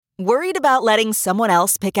Worried about letting someone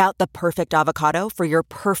else pick out the perfect avocado for your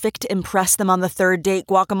perfect impress them on the third date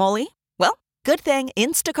guacamole? Well, good thing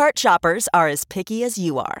Instacart shoppers are as picky as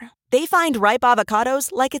you are. They find ripe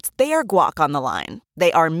avocados like it's their guac on the line.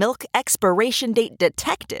 They are milk expiration date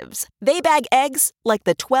detectives. They bag eggs like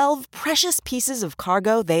the 12 precious pieces of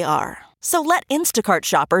cargo they are. So let Instacart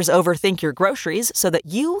shoppers overthink your groceries so that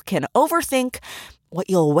you can overthink what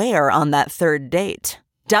you'll wear on that third date.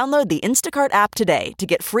 Download the Instacart app today to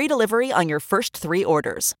get free delivery on your first 3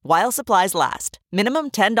 orders, while supplies last.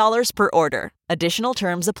 Minimum $10 per order. Additional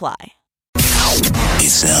terms apply.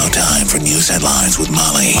 It's now time for news headlines with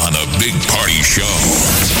Molly on a Big Party Show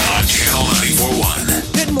on Channel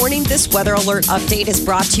 94.1. Good morning. This weather alert update is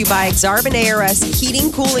brought to you by Exarban ARS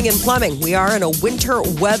Heating, Cooling, and Plumbing. We are in a winter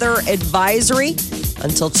weather advisory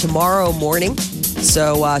until tomorrow morning.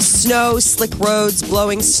 So snow, slick roads,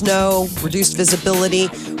 blowing snow, reduced visibility.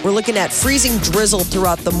 We're looking at freezing drizzle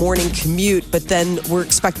throughout the morning commute, but then we're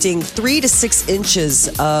expecting 3 to 6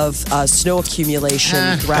 inches of snow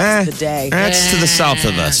accumulation throughout the day. That's to the south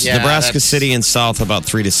of us. Yeah, Nebraska City and south about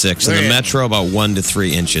 3 to 6. In the metro, about 1 to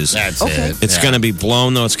 3 inches. That's Okay. it. It's going to be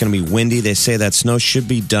blown, though. It's going to be windy. They say that snow should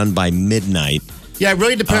be done by midnight. Yeah, it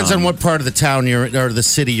really depends on what part of the town or the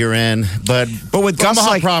city you're in. But with gusts Omaha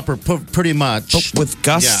like- proper, pretty much. But with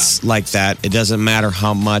gusts like that, it doesn't matter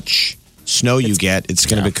how much snow you get. It's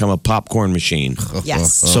going to become a popcorn machine.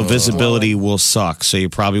 Yes. So visibility will suck. So you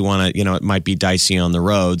probably want to, it might be dicey on the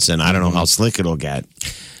roads, and I don't know how slick it'll get.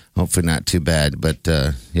 Hopefully not too bad, but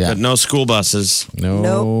yeah. But no school buses.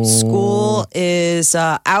 No, school is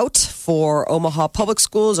out for Omaha Public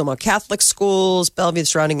Schools, Omaha Catholic Schools, Bellevue, the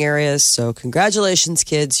surrounding areas. So congratulations,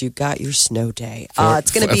 kids. You got your snow day.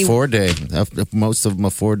 It's going to be a 4-day. Most of them a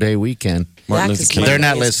 4-day weekend. Martin Luther King. They're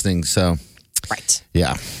not listening, so right.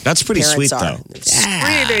 yeah. That's pretty Parents sweet, are. though. They're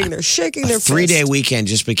screaming, they're shaking their 3-day fist. weekend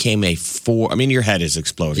just became a 4. I mean, your head is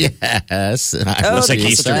exploding. Yes. It's like that's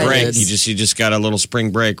Easter excited. break. You just got a little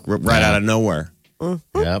spring break right out of nowhere.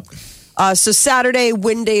 Yep. So Saturday,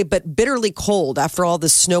 windy but bitterly cold after all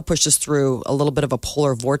this snow pushes through a little bit of a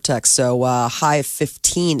polar vortex. So high of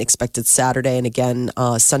 15 expected Saturday. And again,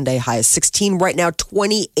 Sunday, high of 16. Right now,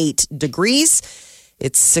 28 degrees.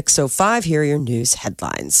 It's 6:05. Here are your news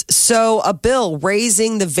headlines. So a bill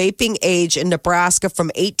raising the vaping age in Nebraska from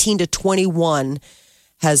 18 to 21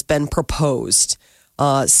 has been proposed.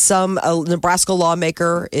 A Nebraska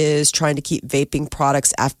lawmaker is trying to keep vaping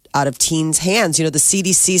products out of teens' hands. The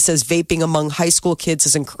CDC says vaping among high school kids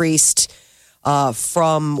has increased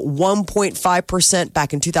from 1.5%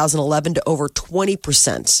 back in 2011 to over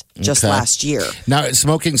 20% just last year. Now,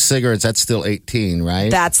 smoking cigarettes, that's still 18,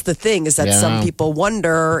 right? That's the thing, is that some people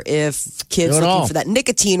wonder if kids looking for that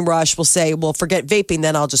nicotine rush will say, well, forget vaping,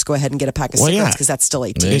 then I'll just go ahead and get a pack of cigarettes because that's still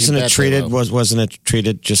 18. Isn't it treated? will. Wasn't it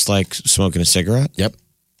treated just like smoking a cigarette? Yep.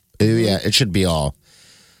 Yeah, it should be all.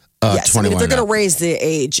 Yes, I mean, if 21 they're going up. to raise the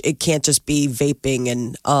age, it can't just be vaping.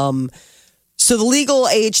 And so the legal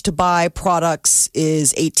age to buy products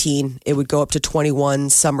is 18. It would go up to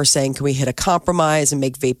 21. Some are saying, can we hit a compromise and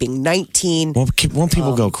make vaping 19? Won't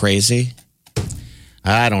people go crazy?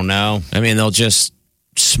 I don't know. I mean, they'll just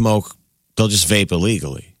smoke. They'll just vape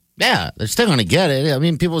illegally. Yeah, they're still going to get it. I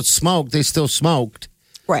mean, people smoke. They still smoked.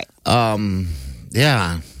 Right.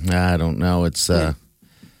 Yeah, I don't know. It's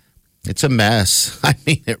a mess. I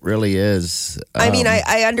mean, it really is. I mean,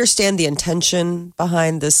 I understand the intention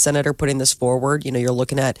behind this senator putting this forward. You're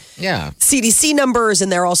looking at CDC numbers,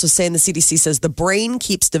 and they're also saying the CDC says the brain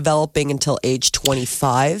keeps developing until age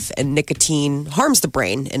 25, and nicotine harms the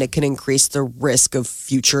brain, and it can increase the risk of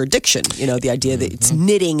future addiction. The idea that it's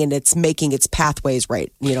knitting and it's making its pathways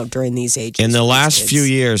right, during these ages. In the last few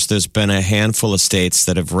years, there's been a handful of states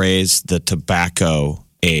that have raised the tobacco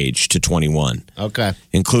age to 21. Okay.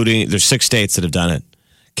 Including, there's 6 states that have done it.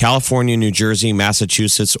 California, New Jersey,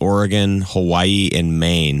 Massachusetts, Oregon, Hawaii, and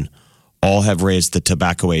Maine all have raised the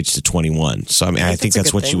tobacco age to 21. So, I mean, I think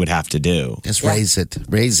that's what you would have to do. Just raise it.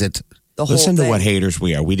 Raise it. The whole Listen to thing. what haters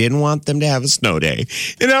we are. We didn't want them to have a snow day.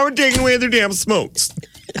 And now we're taking away their damn smokes.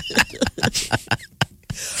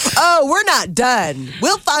 Oh, we're not done.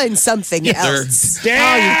 We'll find something else.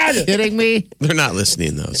 Dad! Are you kidding me? They're not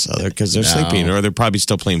listening, though, so because they're sleeping, or they're probably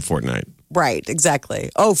still playing Fortnite. Right,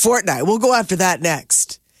 exactly. Oh, Fortnite. We'll go after that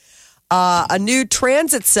next. A new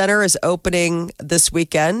transit center is opening this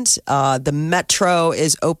weekend. The Metro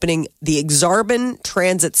is opening the Exarban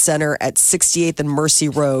Transit Center at 68th and Mercy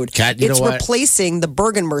Road. God, you it's know what? replacing the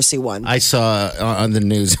Bergen Mercy one. I saw on the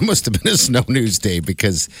news, it must have been a snow news day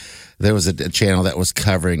because there was a channel that was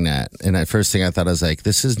covering that. And the first thing I thought, I was like,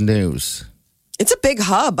 this is news. It's a big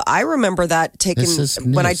hub. I remember that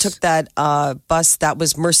when I took that bus. That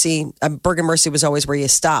was Mercy. Bergen Mercy was always where you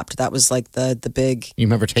stopped. That was like the big. You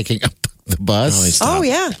remember taking up the bus? Oh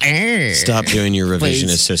yeah. Stop doing your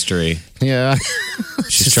revisionist history. Yeah.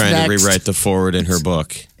 She's trying to rewrite the forward in her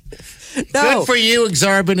book. No. Good for you,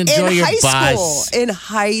 Exarban. Enjoy your bus. In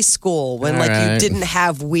high school, when you didn't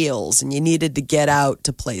have wheels and you needed to get out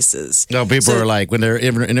to places. No, people are like, when they're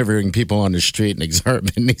interviewing people on the street in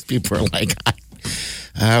Exarban, these people are like,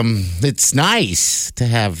 it's nice to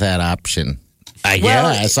have that option.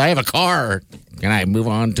 Yes, I have a car. Can I move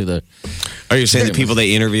on to the... Are you saying the people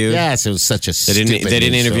they interviewed? Yes, it was such a They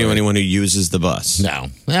didn't interview anyone who uses the bus. No,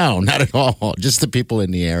 not at all. Just the people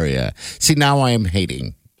in the area. See, now I am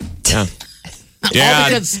hating. Yeah. All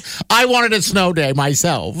because I wanted a snow day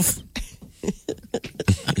myself.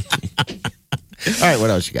 All right, what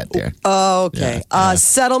else you got there? Okay.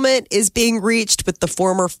 Settlement is being reached with the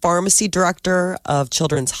former pharmacy director of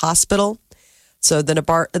Children's Hospital. So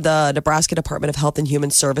the Nebraska Department of Health and Human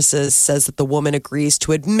Services says that the woman agrees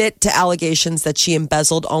to admit to allegations that she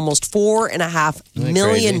embezzled almost $4.5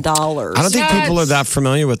 million. I don't think people are that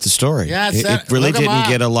familiar with the story. Yeah, it really didn't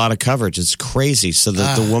get a lot of coverage. It's crazy. So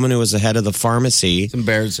the woman who was the head of the pharmacy, it's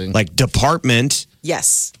embarrassing, department,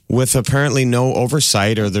 with apparently no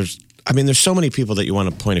oversight, or there's so many people that you want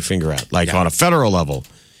to point a finger at, on a federal level.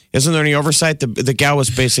 Isn't there any oversight? The gal was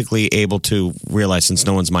basically able to realize, since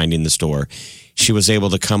no one's minding the store, she was able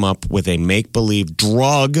to come up with a make-believe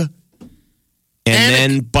drug and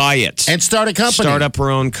then buy it. And start a company. Start up her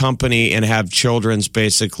own company and have Children's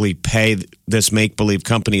basically pay this make-believe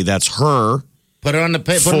company that's her. Put it on the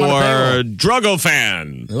for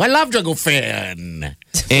Drugofan. I love Drugofan.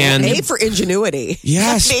 And A for ingenuity.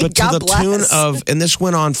 Yes, but to the tune of, and this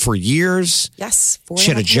went on for years. Yes. She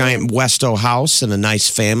had a giant Westo house and a nice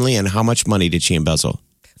family. And how much money did she embezzle?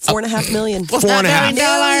 $4.5 million. $4.5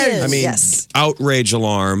 million. I mean, outrage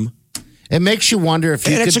alarm. It makes you wonder if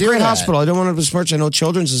you could do that. It's a great hospital. I don't want to besmirch. I know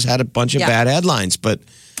Children's has had a bunch of bad headlines, but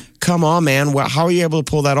come on, man. How are you able to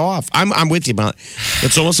pull that off? I'm with you, but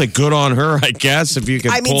it's almost like good on her, I guess, if you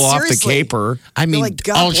can pull off the caper. I mean,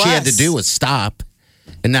 all she had to do was stop,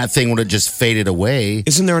 and that thing would have just faded away.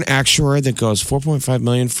 Isn't there an actuary that goes $4.5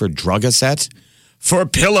 million for Drugaset? For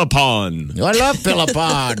Pillapon. I love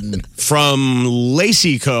Pillapon. From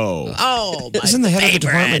Lacey Co. Oh, my Isn't the head of the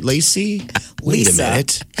department Lacey? Wait a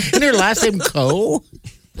minute. Isn't her last name Co?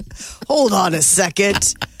 Hold on a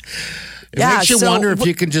second. It makes you wonder if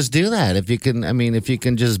you can just do that. If you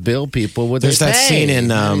can just bill people with there's that scene in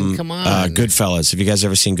come on. Goodfellas. Have you guys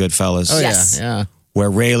ever seen Goodfellas? Oh, yes. Yeah.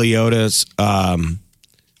 Where Ray Liotta's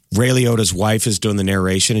wife is doing the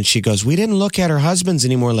narration, and she goes, "We didn't look at our husbands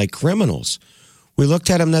anymore like criminals. We looked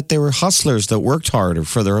at them that they were hustlers that worked harder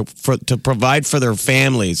to provide for their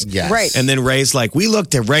families." Yes. Right. And then Ray's like, "We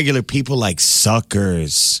looked at regular people like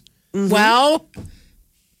suckers." Mm-hmm. Well,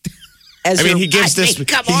 he gives this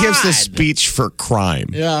speech for crime.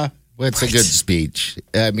 Yeah. Well, it's a good speech.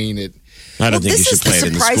 I mean, I don't think you should play it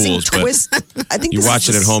in the schools, but I think you watch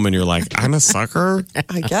it at home and you're like, "I'm a sucker."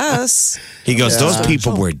 I guess. He goes, "Those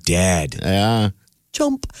people were dead." Yeah.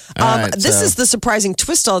 Jump. Right, this is the surprising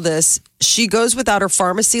twist all this. She goes without her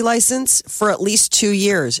pharmacy license for at least 2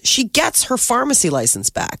 years. She gets her pharmacy license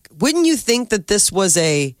back. Wouldn't you think that this was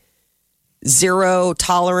a zero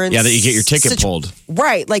tolerance? Yeah, that you get your ticket pulled.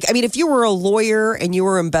 Right. If you were a lawyer and you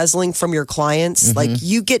were embezzling from your clients,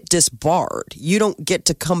 you get disbarred. You don't get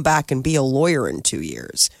to come back and be a lawyer in 2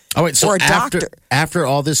 years. Oh, wait, so or a doctor. After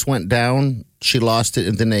all this went down, she lost it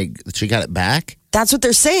and then she got it back? That's what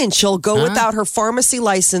they're saying. She'll go without her pharmacy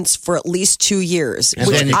license for at least 2 years, And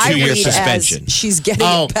which then I 2 year read suspension. as she's getting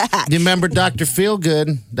it back. You remember Dr.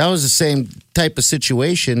 Feelgood? That was the same type of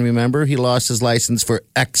situation. Remember, he lost his license for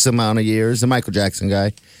X amount of years. The Michael Jackson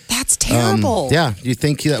guy. That's terrible. Yeah, you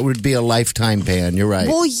think that would be a lifetime ban? You're right.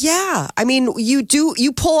 Well, yeah. I mean, you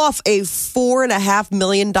pull off a $4.5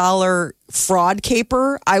 million fraud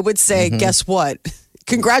caper. I would say, guess what?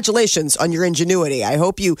 Congratulations on your ingenuity. I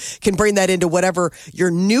hope you can bring that into whatever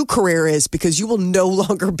your new career is, because you will no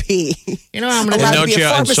longer be I'm going allowed to be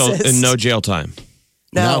a and pharmacist. no jail time.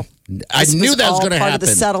 No. I knew that was going to happen. Part of the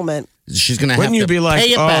settlement. She's going to have Wouldn't you to be like,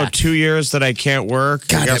 pay it "Oh, back. 2 years that I can't work?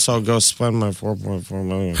 God, I guess I'll go spend my $4.4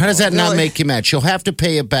 million." How does that not make you mad? She'll have to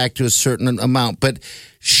pay it back to a certain amount, but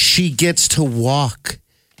she gets to walk.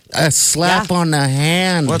 A slap on the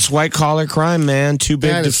hand. What's white collar crime, man? Too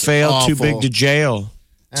big That to is fail, awful. too big to jail.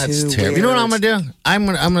 That's Too terrible. You know what I'm weird. gonna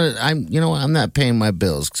do? I'm not paying my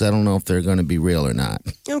bills because I don't know if they're going to be real or not.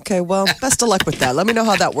 Okay, well, best of luck with that. Let me know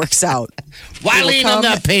how that works out. Wileen, I'm come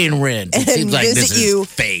not paying rent. It and seems like this visit is you.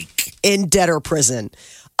 fake. In debtor prison.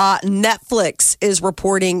 Netflix is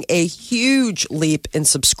reporting a huge leap in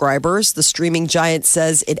subscribers. The streaming giant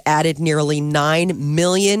says it added nearly 9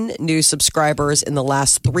 million new subscribers in the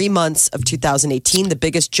last 3 months of 2018, the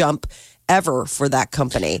biggest jump ever for that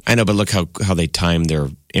company. I know, but look how they timed their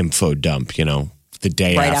info dump, the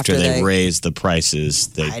day Right after after they they- raised the prices.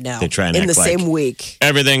 I know. They try and in act the like same week.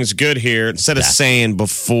 everything's good here. Instead of saying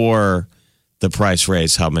before the price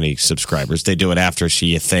raise how many subscribers, they do it after, so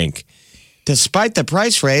you think, despite the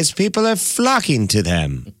price raise, people are flocking to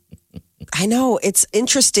them. I know. It's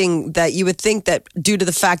interesting that you would think that due to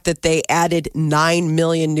the fact that they added 9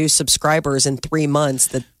 million new subscribers in 3 months,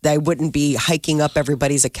 that they wouldn't be hiking up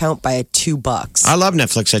everybody's account by $2. I love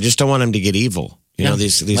Netflix. I just don't want them to get evil.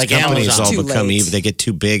 These Like companies Amazon. all Too become late. evil. They get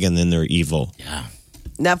too big and then they're evil. Yeah.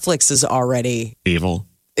 Netflix is already, Evil.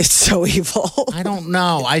 it's so evil. I don't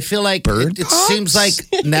know. I feel like it seems like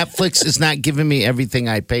Netflix is not giving me everything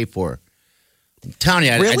I pay for. I'm telling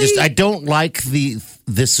you, Really? I don't like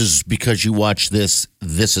this is because you watch this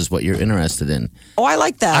is what you're interested in. Oh, I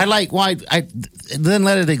like that. I like why then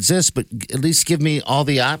let it exist, but at least give me all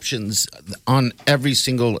the options on every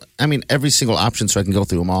single option so I can go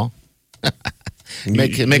through them all.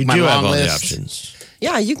 make You my do have long all the list. options.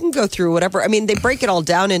 Yeah, you can go through whatever. I mean, they break it all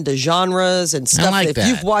down into genres and stuff. like If that.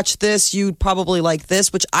 you've watched this, you'd probably like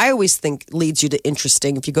this, which I always think leads you to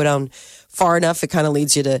interesting. If you go down far enough, it kind of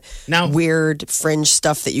leads you to Now- weird fringe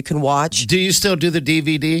stuff that you can watch. Do you still do the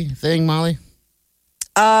DVD thing, Molly?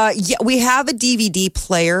 Yeah, we have a DVD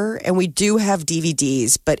player and we do have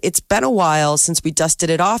DVDs, but it's been a while since we dusted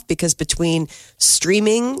it off because between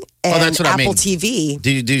streaming and that's what I Apple mean. TV.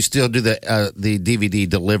 Do you still do the DVD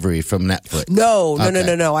delivery from Netflix? No. Okay.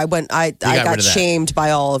 I got got rid of that. shamed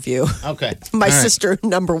by all of you. Okay. My All right. sister,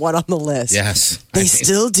 number one on the list. Yes. They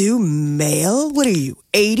still do mail? What are you,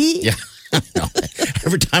 80? Yeah. No.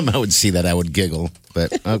 Every time I would see that, I would giggle.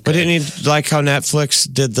 But okay. But didn't you like how Netflix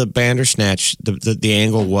did the Bandersnatch? The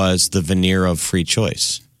angle was the veneer of free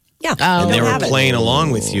choice. Yeah. Oh. And don't they were have it. playing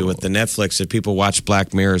along with you with the Netflix. If people watch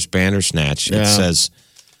Black Mirror's Bandersnatch, Yeah. it says,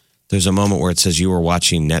 there's a moment where it says you were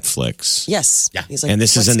watching Netflix. Yes. Yeah. He's like, And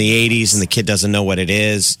this is in the 80s, and the kid doesn't know what it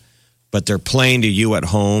is, but they're playing to you at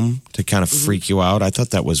home to kind of freak you out. I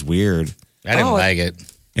thought that was weird. I didn't Oh. like it.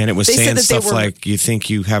 And it was They said saying that they stuff were- like, you think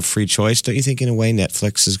you have free choice? Don't you think, in a way,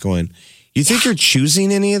 Netflix is going, you think you're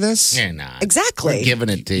choosing any of this? You're not. Exactly. We're giving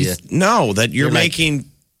it to you. No, that you're You're like- making,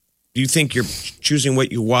 you think you're choosing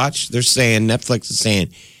what you watch? They're saying, Netflix is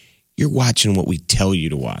saying, you're watching what we tell you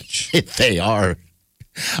to watch. They are.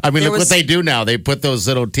 I mean, There look was- what they do now. They put those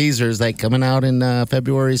little teasers like coming out in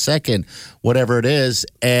February 2nd, whatever it is.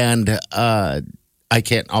 And I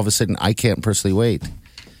can't, all of a sudden, I can't personally wait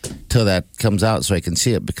till that comes out so I can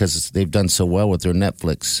see it because they've done so well with their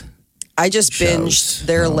Netflix. I just Shows. binged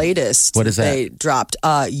their latest. What is that? They dropped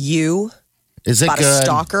You. Is it About a good?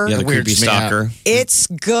 stalker? Yeah, the It weirds creepy me out. stalker. It's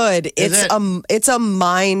good. It's a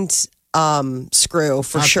mind screw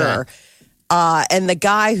for Okay. sure. And the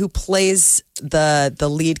guy who plays the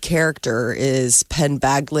lead character is Penn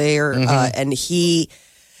Badgley, and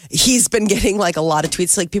he's been getting like a lot of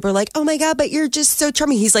tweets. Like people are like, "Oh my god, but you're just so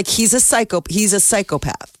charming." He's like, he's a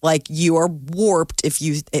psychopath. Like you are warped if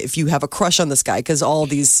you have a crush on this guy because all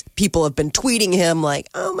these people have been tweeting him like,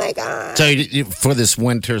 "Oh my god." So for this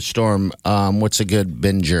winter storm, what's a good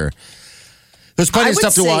binger? There's plenty I of would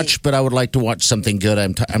stuff to say- watch, but I would like to watch something good.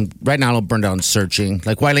 I'm right now. I'll burn down searching.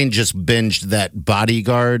 Like Wileen just binged that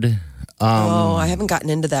Bodyguard. I haven't gotten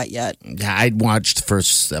into that yet. I watched the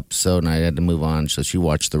first episode and I had to move on, so she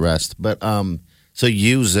watched the rest. But so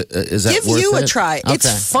is that Give worth you a it? try. Okay.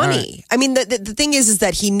 It's funny. All right. I mean, the thing is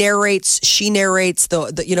that she narrates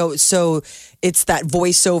the so it's that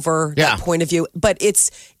voiceover, Yeah. that point of view, but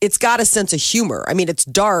it's got a sense of humor. I mean, it's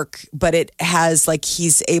dark, but it has like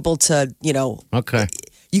he's able to, Okay.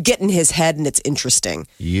 you get in his head and it's interesting.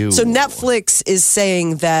 You. So Netflix is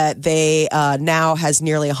saying that they now has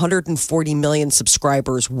nearly 140 million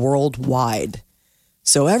subscribers worldwide.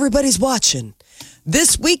 So everybody's watching.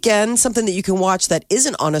 This weekend, something that you can watch that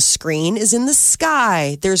isn't on a screen is in the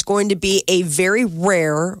sky. There's going to be a very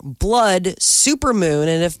rare blood supermoon.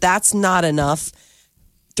 And if that's not enough,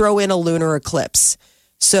 throw in a lunar eclipse.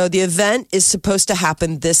 So the event is supposed to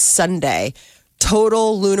happen this Sunday.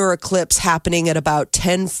 Total lunar eclipse happening at about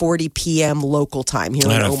 10:40 p.m. local time here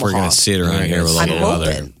I in don't know if we're Omaha. going to see it around here with all I'm the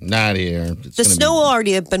weather. hoping. Not here. It's The gonna snow will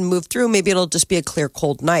already have been moved through. Maybe it'll just be a clear,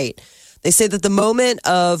 cold night. They say that the moment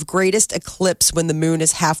of greatest eclipse when the moon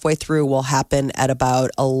is halfway through will happen at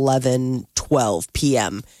about 11:12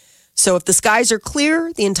 p.m. So if the skies are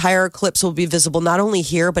clear, the entire eclipse will be visible not only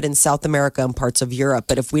here, but in South America and parts of Europe.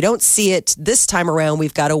 But if we don't see it this time around,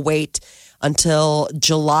 we've got to wait until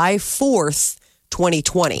July 4th,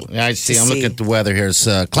 2020. Yeah, I see. I'm looking at the weather here. It's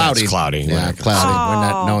cloudy. It's cloudy. Yeah,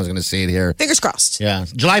 cloudy. No one's going to see it here. Fingers crossed. Yeah.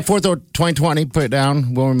 July 4th, 2020, put it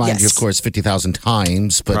down. We'll remind you, Yes. of course, 50,000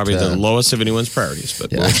 times. But, Probably the lowest of anyone's priorities,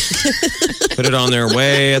 but we'll put it on there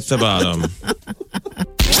way at the bottom.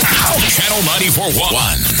 Channel 94.1.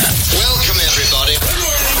 Welcome, everybody.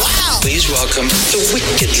 Wow. Please welcome the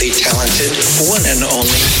wickedly talented one and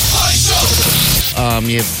only.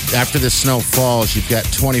 After the snow falls, you've got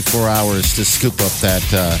 24 hours to scoop up that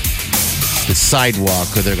the sidewalk,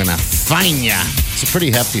 or they're going to fine you. It's a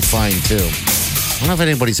pretty hefty fine, too. I don't know if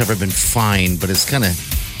anybody's ever been fined, but it's kind of...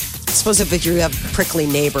 I suppose if you have prickly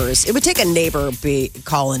neighbors, it would take a neighbor be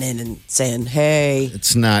calling in and saying, hey.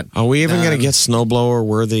 It's not... Are we even going to get snowblower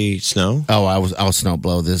worthy snow? Oh, I'll snow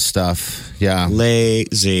blow this stuff. Yeah.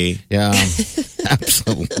 Lazy. Yeah,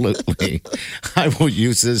 absolutely. I will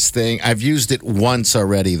use this thing. I've used it once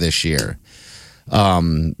already this year.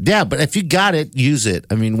 Yeah, but if you got it, use it.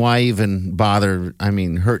 I mean, why even bother? I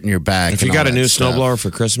mean, hurting your back. If you got a new snowblower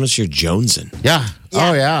for Christmas, you're jonesing. Yeah.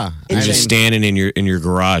 Oh, yeah. You're just standing in your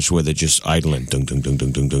garage with it, just idling. Dung, dung, dung,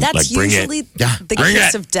 dung, dung, dung. That's like, bring usually it. the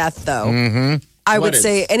kiss of death, though. Mm-hmm. I would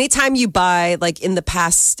say anytime you buy, like in the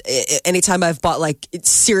past, anytime I've bought like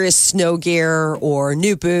serious snow gear or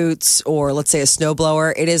new boots or let's say a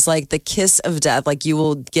snowblower, it is like the kiss of death. Like you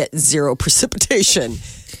will get zero precipitation.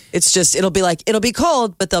 It's just, it'll be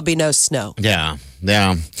cold, but there'll be no snow. Yeah.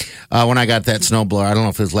 Yeah. When I got that snowblower, I don't know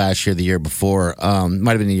if it was last year, or the year before,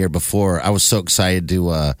 might have been the year before. I was so excited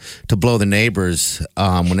to blow the neighbors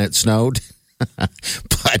when it snowed.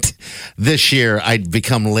 But this year I'd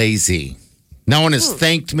become lazy. No one has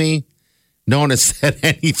thanked me. No one has said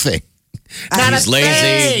anything. He's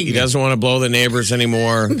lazy. He doesn't want to blow the neighbors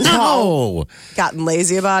anymore. No. Gotten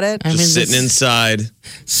lazy about it. Just sitting inside.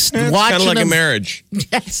 It's kind of like a marriage.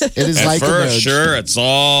 Yes, it is At like first, a marriage. sure,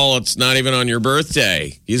 it's not even on your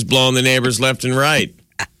birthday. He's blowing the neighbors left and right.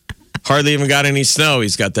 Hardly even got any snow.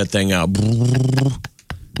 He's got that thing out.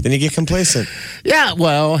 Then you get complacent. Yeah,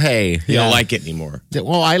 well, hey. You don't like it anymore.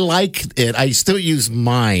 Well, I like it. I still use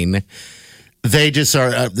mine. They just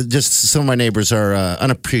are, some of my neighbors are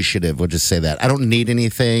unappreciative. We'll just say that. I don't need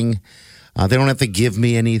anything. They don't have to give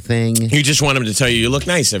me anything. You just want them to tell you look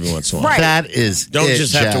nice every once in a while. Right. That is Don't it,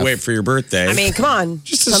 just have Jeff. to wait for your birthday. I mean, come on.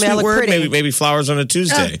 just a Tell me I sweet look word, pretty. maybe flowers on a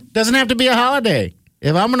Tuesday. Doesn't have to be a holiday.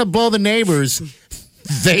 If I'm going to blow the neighbors,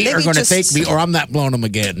 they are going to thank me, or I'm not blowing them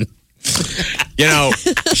again. You know,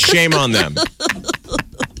 shame on them.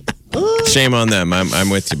 Shame on them. I'm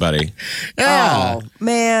with you, buddy. Oh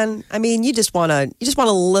man, I mean, you just want a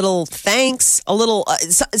little thanks, a little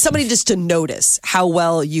somebody just to notice how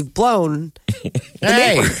well you've blown the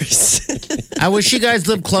neighbors. I wish you guys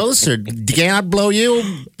lived closer. Can I blow you?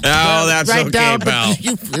 Oh, that's right okay, down, pal. but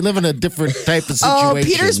you live in a different type of situation. Oh,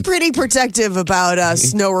 Peter's pretty protective about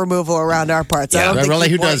snow removal around our parts. I don't think really,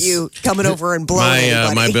 he'd who want does? you coming over and blowing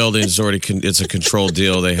anybody. My building's already it's a controlled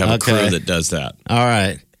deal. They have a crew that does that. All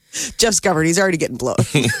right. Jeff's covered. He's already getting blown.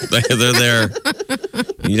 They're there.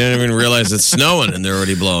 You don't even realize it's snowing and they're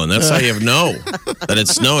already blowing. That's how you know that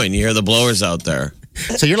it's snowing. You hear the blowers out there.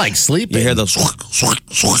 So you're like sleeping. You hear those.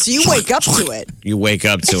 So you wake up to it. You wake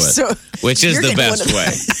up to it, So which is you're the getting best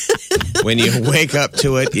way. When you wake up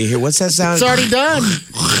to it, you hear, what's that sound? It's already done.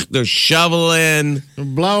 They're shoveling.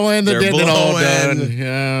 Blowing. They're getting it all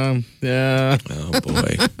done. Yeah. Oh,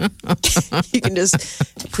 boy. You can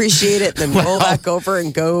just appreciate it and then roll back over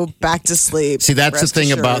and go back to sleep. See, that's Rest the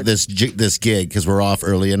thing assured. about this gig, because we're off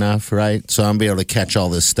early enough, right? So I'm be able to catch all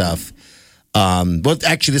this stuff. Well,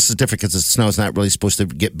 actually, this is different because the snow's not really supposed to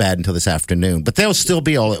get bad until this afternoon. But they'll still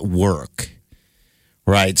be all at work,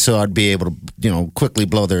 right? So I'd be able to, quickly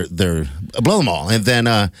blow blow them all, and then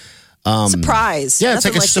surprise. yeah,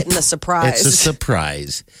 Nothing it's like getting a surprise. It's a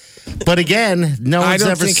surprise. But again, no one's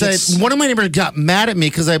don't ever think said. it's- One of my neighbors got mad at me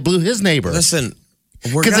because I blew his neighbor. Listen,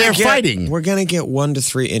 Because they're fighting. We're going to get 1 to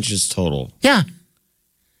 3 inches total. Yeah.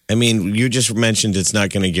 I mean, you just mentioned it's not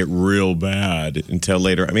going to get real bad until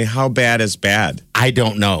later. I mean, how bad is bad? I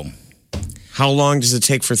don't know. How long does it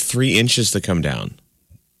take for 3 inches to come down?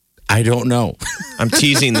 I don't know. I'm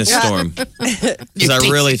teasing this storm because I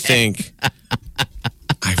really think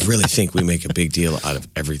we make a big deal out of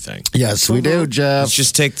everything. Yes, we do, Jeff. Let's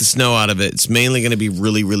just take the snow out of it. It's mainly going to be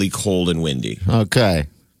really, really cold and windy. Okay.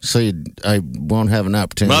 So I won't have an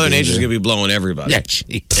opportunity. Mother Nature's going to be blowing everybody. Yeah,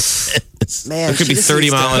 she is. Man, It could she be just 30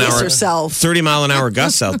 needs to mile an pace hour. herself. 30 mile an hour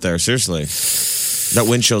gusts out there. Seriously, that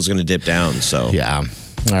wind chill is going to dip down. So Yeah.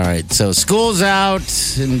 All right. So school's out.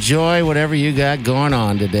 Enjoy whatever you got going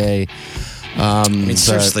on today.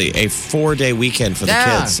 Seriously, a 4-day weekend for the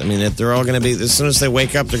kids. I mean, they're all going to be, as soon as they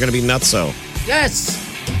wake up, they're going to be nutso. Yes.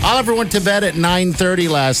 Oliver went to bed at 9:30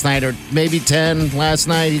 last night, or maybe 10 last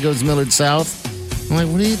night. He goes to Millard South. I'm like,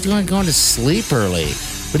 what are you doing going to sleep early?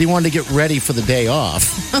 But he wanted to get ready for the day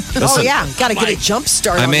off. Listen, got to get a jump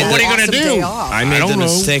start on that what are you awesome gonna do? day off. I made the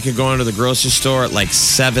mistake of going to the grocery store at like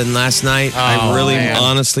 7 last night. I really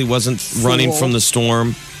honestly wasn't running from the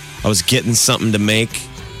storm. I was getting something to make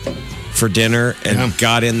for dinner and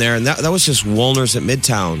got in there. And that was just Woolner's at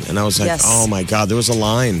Midtown. And I was like, oh my God, there was a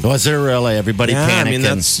line. Was there really? Everybody panicking? I mean,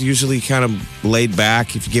 that's usually kind of laid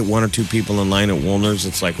back. If you get 1 or 2 people in line at Woolner's,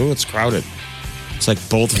 it's like, oh, it's crowded. It's like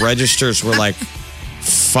both registers were like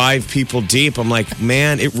 5 people deep. I'm like,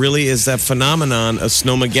 man, it really is that phenomenon. A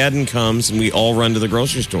snowmageddon comes and we all run to the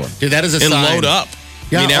grocery store. Dude, that is a and sign. Load up.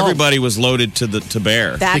 Yeah, I mean, everybody was loaded to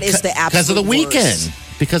bear. That is the absolute because of the weekend. worst.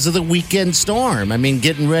 Because of the weekend storm. I mean,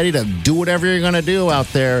 getting ready to do whatever you're going to do out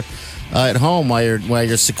there at home while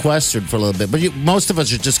you're sequestered for a little bit. But most of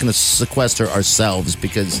us are just going to sequester ourselves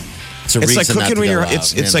because it's a reason like cooking not to when go you're. out,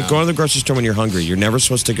 It's like going to the grocery store when you're hungry. You're never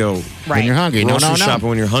supposed to go when you're hungry. grocery shopping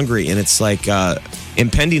when you're hungry, and it's like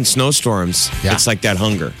impending snowstorms. Yeah. It's like that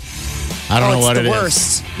hunger. I don't know what it's it the is.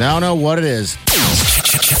 worst. I don't know what it is.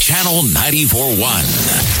 Channel 94.1.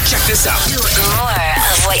 Check this out. More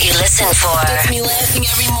of what you listen for. Gets me laughing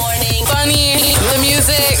every morning. Funny. The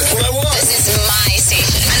music. What I want. This is my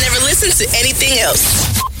station. I never listen to anything else.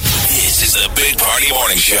 This is the Big Party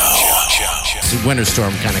Morning Show. The winter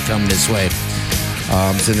storm kind of come this way.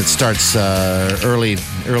 And it starts early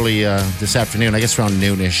this afternoon, I guess around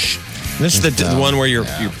noonish. This is the one where your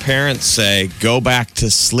parents say, go back to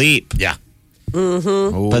sleep. Yeah.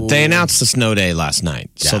 Mm-hmm. But they announced the snow day last night.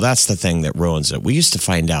 So that's the thing that ruins it. We used to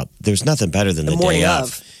find out there's nothing better than the day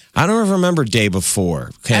of. I don't remember day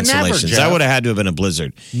before cancellations. That would have had to have been a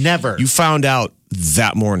blizzard. Never. You found out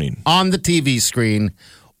that morning. On the TV screen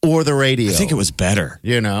or the radio. I think it was better.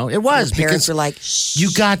 You know, it was Parents because were like, shh. you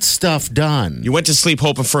got stuff done. You went to sleep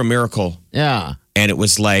hoping for a miracle. Yeah. And it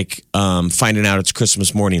was like finding out it's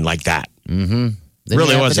Christmas morning like that. Mm-hmm. It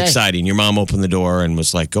really was exciting. Your mom opened the door and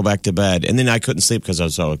was like, go back to bed. And then I couldn't sleep because I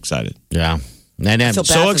was so excited. Yeah. And then,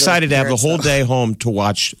 so excited to have the whole day home to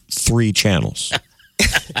watch 3 channels.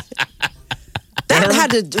 That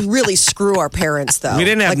had to really screw our parents, though. We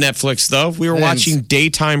didn't have Netflix, though. We were watching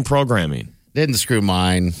daytime programming. Didn't screw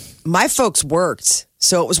mine. My folks worked.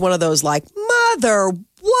 So it was one of those like, mother,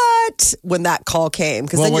 what? When that call came.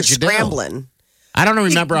 Because then you're scrambling. I don't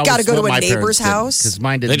remember. You got to go to a neighbor's house because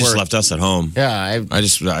mine didn't. They just work. left us at home. Yeah,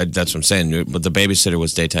 that's what I'm saying. But the babysitter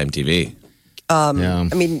was daytime TV. I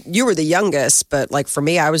mean, you were the youngest, but like for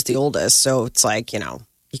me, I was the oldest. So it's like, you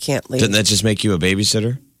can't leave. Didn't that just make you a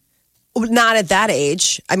babysitter? Not at that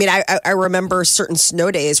age. I mean, I remember certain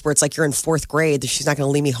snow days where it's like you're in 4th grade. She's not going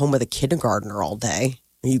to leave me home with a kindergartner all day.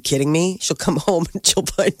 Are you kidding me? She'll come home and she'll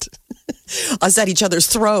put us at each other's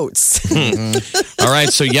throats. All right.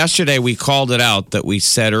 So yesterday we called it out that we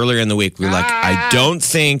said earlier in the week, we were like, I don't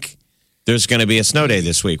think there's going to be a snow day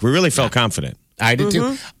this week. We really felt confident. I did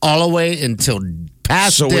too. All the way until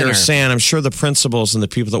past So dinner. we were saying, I'm sure the principals and the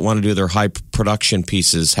people that want to do their high production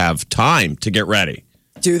pieces have time to get ready.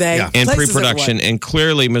 Do they? Yeah. And Places pre-production. And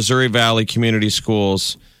clearly Missouri Valley Community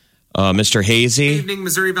Schools, Mr. Hazy. Good evening,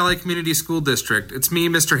 Missouri Valley Community School District. It's me,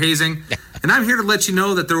 Mr. Hazing, and I'm here to let you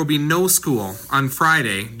know that there will be no school on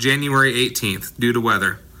Friday, January 18th, due to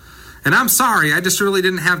weather. And I'm sorry, I just really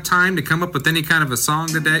didn't have time to come up with any kind of a song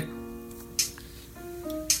today.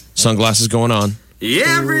 Sunglasses going on.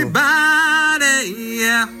 Everybody,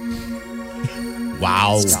 yeah.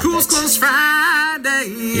 Wow. School's closed Friday,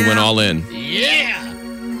 yeah. You went all in.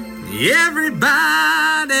 Everybody,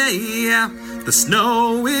 yeah. The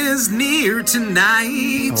snow is near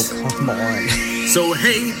tonight. Oh, come on. So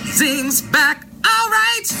Hazing's back, all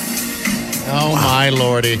right. Oh, my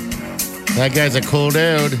lordy. That guy's a cool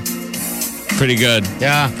dude. Pretty good.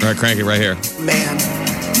 Yeah. All right, crank it right here. Man.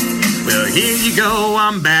 Well, here you go,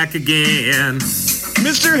 I'm back again.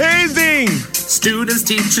 Mr. Hazing! Students,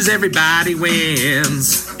 teachers, everybody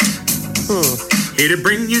wins. Here to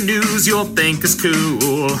bring you news you'll think is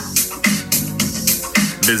cool.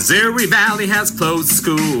 Missouri Valley has closed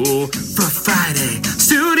school for Friday.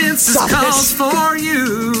 Students, this calls for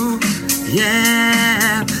you.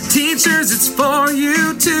 Yeah. Teachers, it's for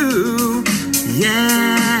you too.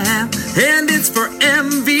 Yeah. And it's for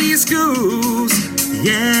MV schools.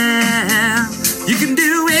 Yeah. You can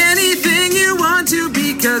do anything you want to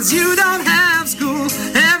because you don't have school.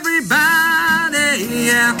 Everybody,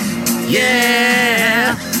 yeah.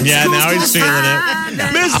 Yeah. Yeah, School's now he's closed feeling it. Friday.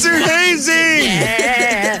 Mr. Hazing!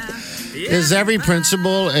 Is every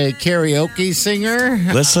principal a karaoke singer?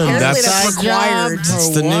 Listen, Apparently that's required. It's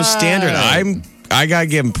the new standard. I gotta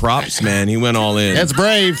give him props, man. He went all in. It's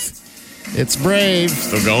brave. It's brave.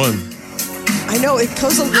 Still going. I know it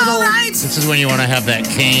goes a little. This is when you want to have that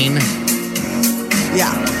cane.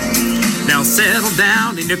 Yeah. Now settle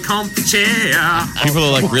down in your comfy chair. People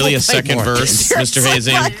are like, really, a second more. verse, Mr.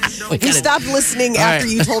 Hazing? We stopped listening after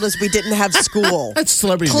you told us we didn't have school. That's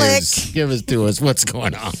celebrity Click. news. Give it to us. What's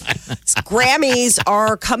going on? Grammys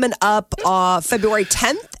are coming up February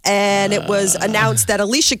 10th, and it was announced that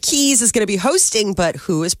Alicia Keys is going to be hosting, but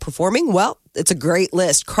who is performing? Well, it's a great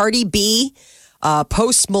list. Cardi B,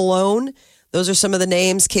 Post Malone. Those are some of the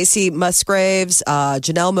names. Casey Musgraves,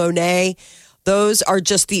 Janelle Monáe. Those are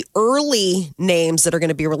just the early names that are going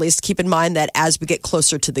to be released. Keep in mind that as we get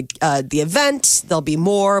closer to the event, there'll be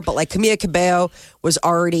more. But like Camila Cabello was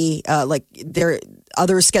already there.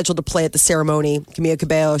 Others scheduled to play at the ceremony. Camila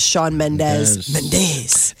Cabello, Shawn Mendes.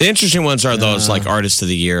 The interesting ones are those like Artist of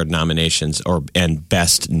the Year nominations and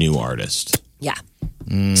Best New Artist. Yeah.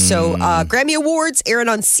 So Grammy Awards airing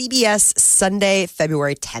on CBS Sunday,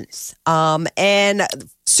 February 10th. And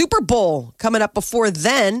Super Bowl coming up before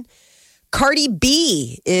then. Cardi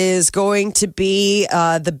B is going to be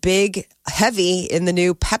the big heavy in the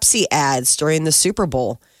new Pepsi ads during the Super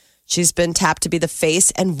Bowl. She's been tapped to be the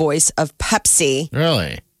face and voice of Pepsi.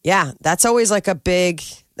 Really? Yeah, that's always like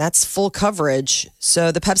that's full coverage.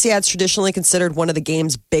 So the Pepsi ad's traditionally considered one of the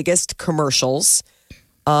game's biggest commercials.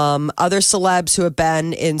 Other celebs who have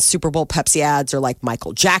been in Super Bowl Pepsi ads are like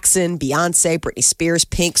Michael Jackson, Beyonce, Britney Spears,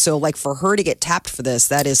 Pink. So like for her to get tapped for this,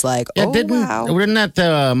 that is like, wow. Wasn't that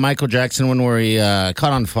the Michael Jackson one where he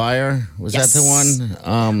caught on fire? Was that the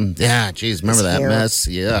one? Yeah, geez, remember that mess?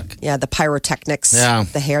 Yuck. Yeah, the pyrotechnics, Yeah.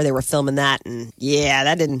 the hair, they were filming that. And yeah,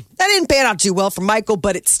 that didn't pan out too well for Michael,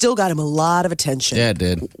 but it still got him a lot of attention. Yeah, it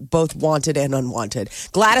did. Both wanted and unwanted.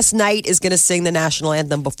 Gladys Knight is going to sing the national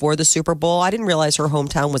anthem before the Super Bowl. I didn't realize her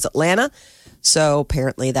hometown was Atlanta. So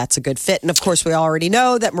apparently that's a good fit. And of course, we already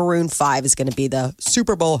know that Maroon 5 is going to be the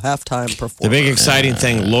Super Bowl halftime performer. The big exciting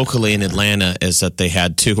thing locally in Atlanta is that they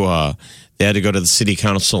had to go to the city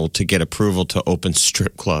council to get approval to open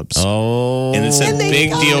strip clubs. Oh. And it's a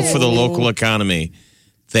big deal for the local economy.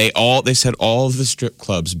 They said all of the strip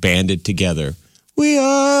clubs banded together. We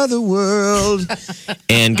are the world.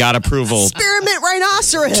 And got approval Spearmint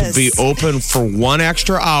Rhinoceros to be open for 1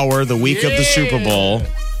 extra hour the week of the Super Bowl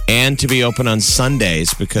and to be open on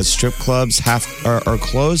Sundays because strip clubs are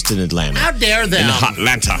closed in Atlanta. How dare them? In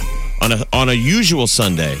Atlanta. On a usual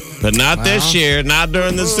Sunday. But not this year, not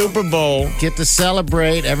during the Super Bowl. Get to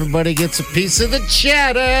celebrate. Everybody gets a piece of the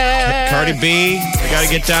cheddar. Cardi B, got to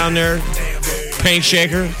get down there. Paint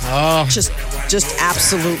shaker. Oh. Just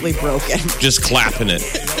absolutely broken. Just clapping it.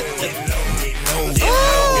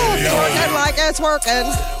 Working like it's working.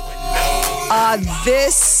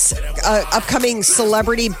 This upcoming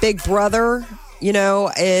celebrity Big Brother,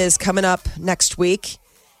 is coming up next week.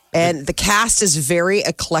 And the cast is very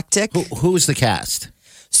eclectic. Who's the cast?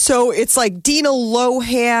 So it's like Dina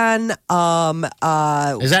Lohan.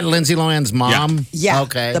 Is that Lindsay Lohan's mom? Yeah.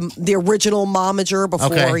 Okay. The original momager before,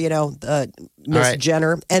 Miss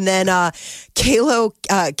Jenner. And then Cato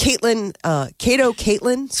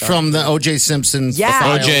Caitlin. From the O.J. Simpson.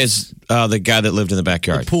 Yeah. O.J. is the guy that lived in the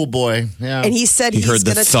backyard. The pool boy. Yeah. And he said he heard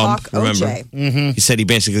the going to thump, talk remember? OJ. Mm-hmm. He said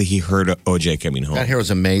he heard O.J. coming home. That hair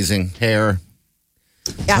was amazing. Hair.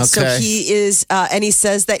 Yeah, so Okay. he is, and he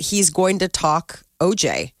says that he's going to talk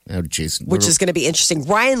OJ. Oh, jeez. Which is going to be interesting.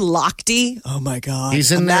 Ryan Lochte. Oh, my God.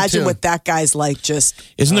 He's in there, Imagine too. what that guy's like, just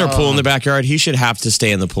Isn't there a pool in the backyard? He should have to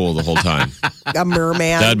stay in the pool the whole time. a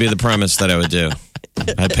merman. That'd be the premise that I would do.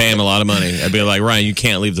 I'd pay him a lot of money. I'd be like, Ryan, you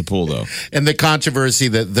can't leave the pool, though. And the controversy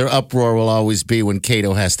that their uproar will always be when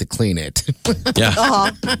Cato has to clean it. Yeah.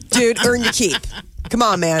 Dude, earn your keep. Come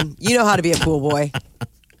on, man. You know how to be a pool boy.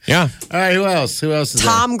 Yeah. All right, who else? Who else is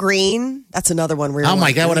Tom Green. That's another one. there? Oh,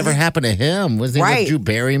 my God, whatever happened to him? Was he Right. with Drew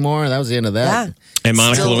Barrymore? That was the end of that. Yeah. And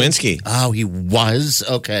Monica Still- Lewinsky. Oh, he was?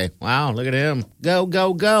 Okay. Wow, look at him. Go,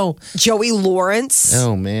 go, go. Joey Lawrence.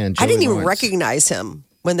 Oh, man. I didn't Joey even Lawrence. recognize him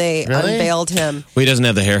when they Really? unveiled him. Well, he doesn't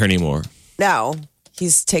have the hair anymore. No,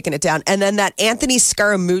 he's taken it down. And then that Anthony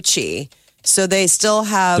Scaramucci. So they still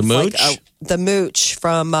have The Mooch? the Mooch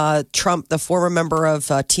from Trump, the former member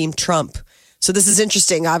of Team Trump. So this is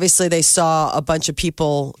interesting. Obviously, they saw a bunch of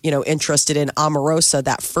people, interested in Omarosa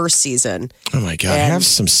that first season. Oh, my God. And- Have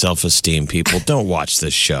some self-esteem, people. Don't watch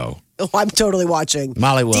this show. Oh, I'm totally watching.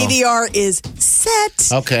 Molly will. DVR is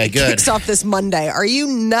set. Okay, It good. Kicks off this Monday. Are you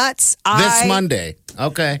nuts? This Monday.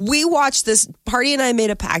 Okay. We watched this. Party and I made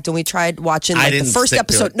a pact, and we tried watching the first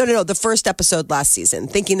episode. No, the first episode last season,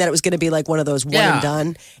 thinking that it was going to be like one of those one and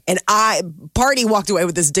done. And Party walked away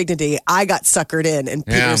with this dignity. I got suckered in, and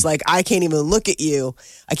Peter's like, I can't even look at you.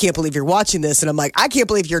 I can't believe you're watching this. And I'm like, I can't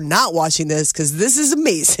believe you're not watching this because this is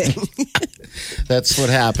amazing. That's what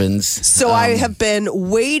happens. So I have been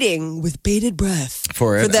waiting with bated breath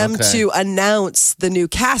for them to announce the new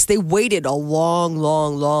cast. They waited a long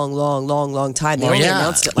time. They only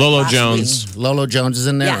announced it Lolo Jones. Week. Lolo Jones is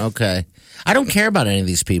in there? Yeah. Okay. I don't care about any of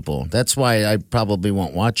these people. That's why I probably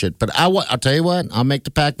won't watch it. But I'll tell you what, I'll make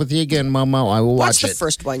the pact with you again, Momo. I will watch it. Watch the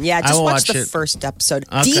first one. Yeah, just watch the first episode.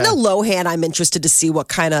 Okay. Dina Lohan, I'm interested to see what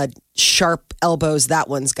kind of sharp elbows that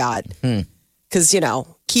one's got. Because,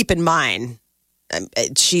 keep in mind,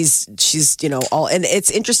 she's all, and it's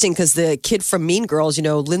interesting because the kid from Mean Girls,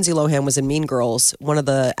 Lindsay Lohan was in Mean Girls. One of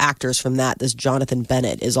the actors from that, this Jonathan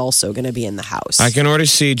Bennett, is also going to be in the house. I can already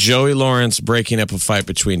see Joey Lawrence breaking up a fight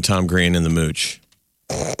between Tom Green and the Mooch.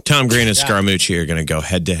 Tom Green and Scaramucci are going to go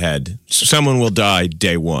head to head. Someone will die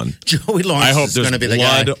day one. Joey Lawrence. I hope is there's going to be the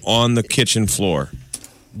blood guy on the kitchen floor.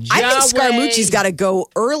 I think Scaramucci's got to go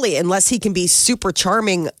early unless he can be super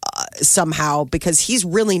charming somehow, because he's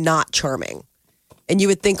really not charming. And you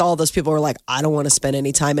would think all those people were like, I don't want to spend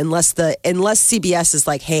any time unless CBS is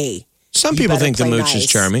like, hey. Some people think the Mooch is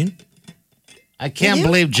charming. I can't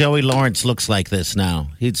believe Joey Lawrence looks like this now.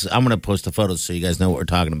 I'm going to post the photos so you guys know what we're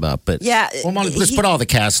talking about. But let's put all the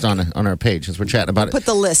cast on our page as we're chatting about it. Put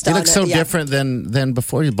the list on it. He looks so different than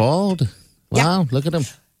before he's bald. Wow, look at him.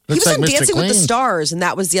 He was like on Mr. Dancing Clean. with the Stars, and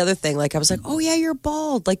that was the other thing. Like, I was like, oh, yeah, you're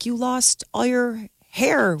bald. Like, you lost all your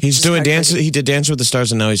hair. He's doing dance. He did Dance with the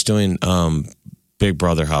Stars, and now he's doing Big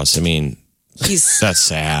Brother House. I mean, that's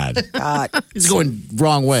sad. He's going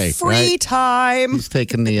wrong way. Free time. He's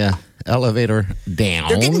taking the elevator down.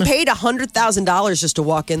 They're getting paid $100,000 just to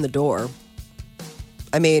walk in the door.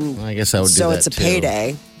 I mean, I guess I would do so that it's a too.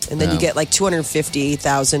 payday. And then you get like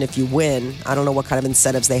 $250,000 if you win. I don't know what kind of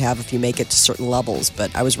incentives they have if you make it to certain levels,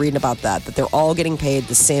 but I was reading about that they're all getting paid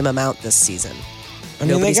the same amount this season. I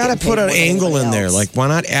mean, they got to put an angle in there. Like, why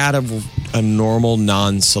not add a normal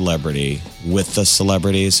non-celebrity with the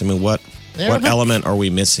celebrities? I mean, what element are we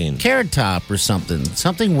missing? Carrot Top or something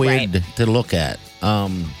weird to look at.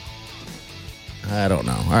 I don't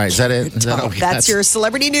know. All right, is that it? That's your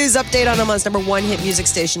celebrity news update on Omaha's number one hit music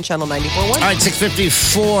station, Channel 94.1. All right,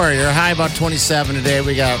 6:54. You're high about 27 today.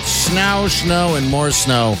 We got snow, and more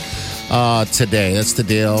snow today. That's the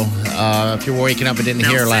deal. If you're waking up and didn't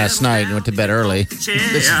hear last night and went to bed early, this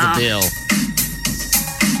is the deal.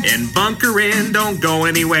 And bunker in, don't go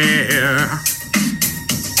anywhere.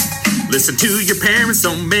 Listen to your parents,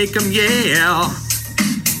 don't make them yell.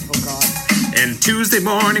 And Tuesday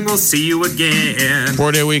morning, we'll see you again.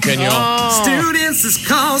 4-day weekend, y'all. Students, this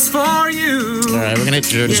calls for you. All right, we're going to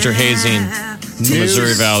hit you. Mr. Hazing from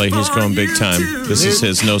Missouri Valley. He's going big time. This is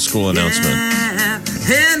his no school announcement.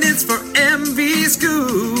 And it's for MV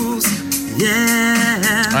schools.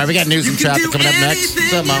 Yeah. All right, we got news and traffic coming up next.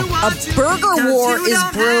 What's up, Mo? A burger war is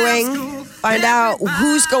brewing. Find out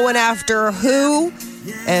who's going after who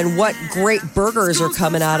and what great burgers are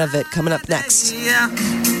coming out of it coming up next.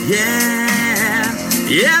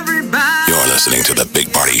 Everybody. You're listening to The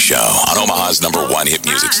Big Party Show on Omaha's number one hit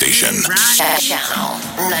music station. Channel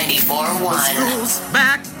 94.1.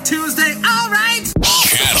 Back Tuesday, all right.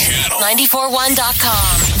 Channel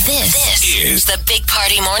 94.1.com. This is the Big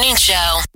Party Morning Show.